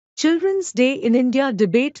Children's Day in India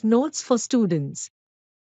debate notes for students.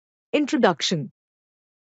 Introduction.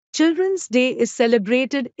 Children's Day is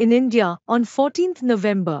celebrated in India on 14th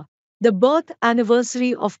November, the birth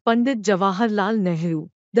anniversary of Pandit Jawaharlal Nehru,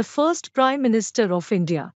 the first Prime Minister of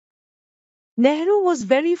India. Nehru was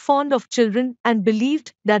very fond of children and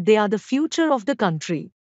believed that they are the future of the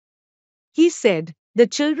country. He said, "The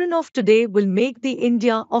children of today will make the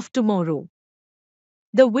India of tomorrow.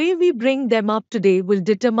 The way we bring them up today will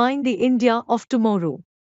determine the India of tomorrow."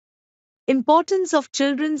 Importance of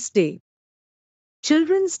Children's Day.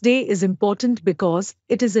 Children's Day is important because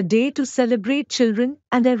it is a day to celebrate children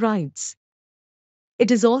and their rights.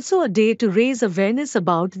 It is also a day to raise awareness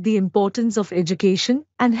about the importance of education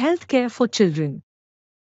and health care for children.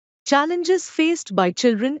 Challenges faced by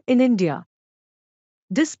children in India.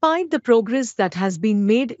 Despite the progress that has been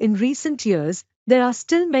made in recent years, there are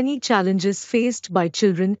still many challenges faced by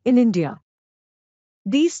children in India.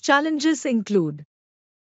 These challenges include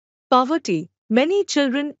poverty. Many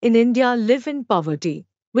children in India live in poverty,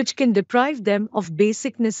 which can deprive them of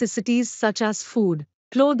basic necessities such as food,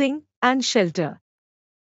 clothing, and shelter.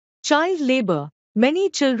 Child labor. Many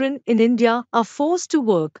children in India are forced to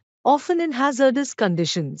work, often in hazardous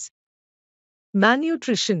conditions.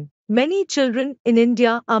 Malnutrition. Many children in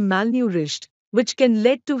India are malnourished, which can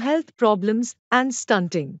lead to health problems and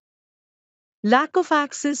stunting. Lack of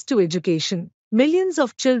access to education. Millions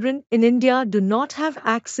of children in India do not have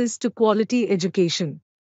access to quality education.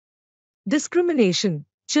 Discrimination.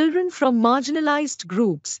 Children from marginalized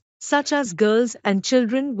groups, such as girls and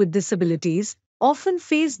children with disabilities, often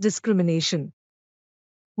face discrimination.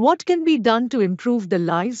 What can be done to improve the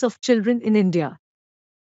lives of children in India?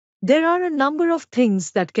 There are a number of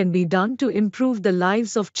things that can be done to improve the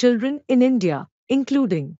lives of children in India,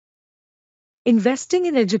 including investing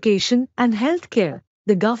in education and healthcare.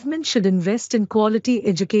 The government should invest in quality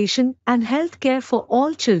education and healthcare for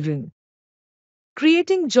all children.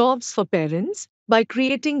 Creating jobs for parents. By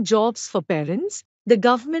creating jobs for parents, the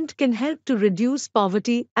government can help to reduce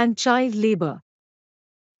poverty and child labor.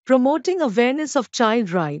 Promoting awareness of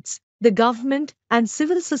child rights. The government and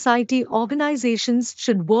civil society organizations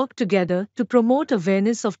should work together to promote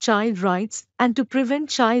awareness of child rights and to prevent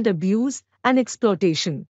child abuse and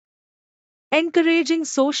exploitation. Encouraging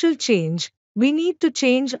social change. We need to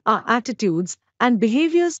change our attitudes and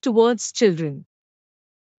behaviors towards children.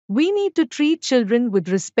 We need to treat children with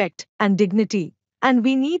respect and dignity, and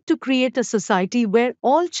we need to create a society where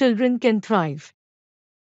all children can thrive.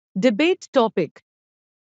 Debate topic.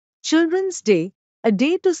 Children's Day, a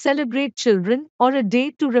day to celebrate children or a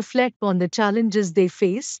day to reflect on the challenges they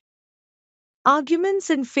face?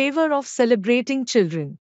 Arguments in favor of celebrating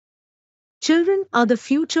children. Children are the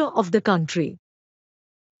future of the country.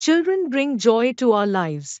 Children bring joy to our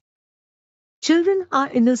lives. Children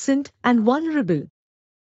are innocent and vulnerable.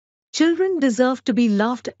 Children deserve to be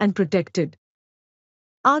loved and protected.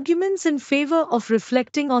 Arguments in favor of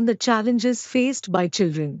reflecting on the challenges faced by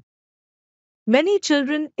children. Many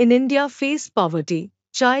children in India face poverty,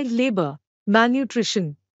 child labor,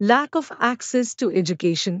 malnutrition, lack of access to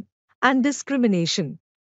education, and discrimination.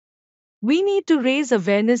 We need to raise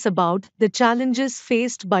awareness about the challenges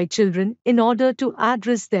faced by children in order to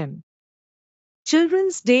address them.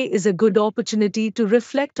 Children's Day is a good opportunity to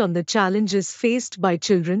reflect on the challenges faced by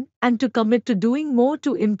children and to commit to doing more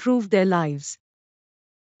to improve their lives.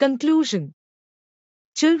 Conclusion.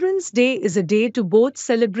 Children's Day is a day to both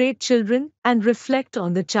celebrate children and reflect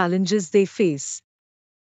on the challenges they face.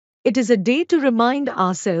 It is a day to remind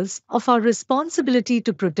ourselves of our responsibility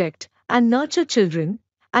to protect and nurture children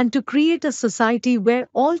and to create a society where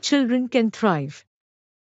all children can thrive.